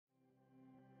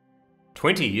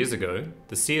20 years ago,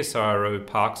 the CSIRO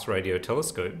Parkes radio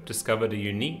telescope discovered a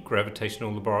unique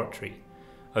gravitational laboratory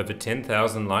over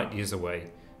 10,000 light-years away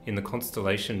in the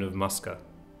constellation of Musca.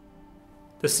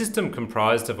 The system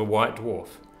comprised of a white dwarf,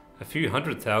 a few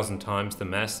 100,000 times the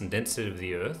mass and density of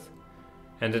the Earth,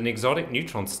 and an exotic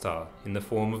neutron star in the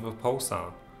form of a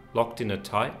pulsar, locked in a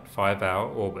tight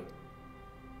 5-hour orbit.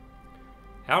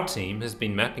 Our team has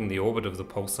been mapping the orbit of the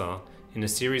pulsar in a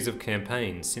series of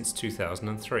campaigns since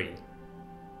 2003.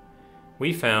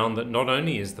 We found that not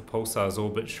only is the pulsar's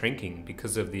orbit shrinking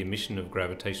because of the emission of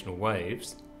gravitational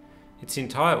waves, its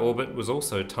entire orbit was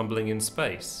also tumbling in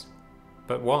space.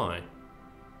 But why?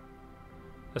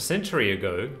 A century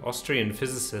ago, Austrian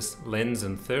physicists Lenz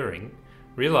and Thirring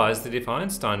realized that if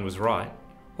Einstein was right,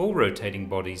 all rotating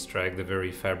bodies drag the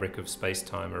very fabric of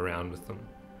space-time around with them,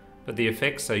 but the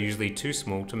effects are usually too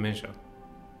small to measure.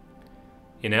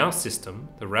 In our system,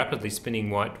 the rapidly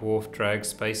spinning white dwarf drags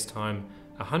space-time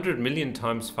 100 million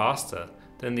times faster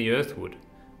than the Earth would,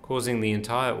 causing the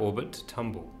entire orbit to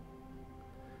tumble.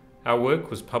 Our work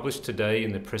was published today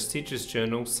in the prestigious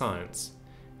journal Science,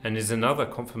 and is another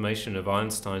confirmation of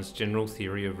Einstein's general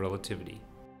theory of relativity.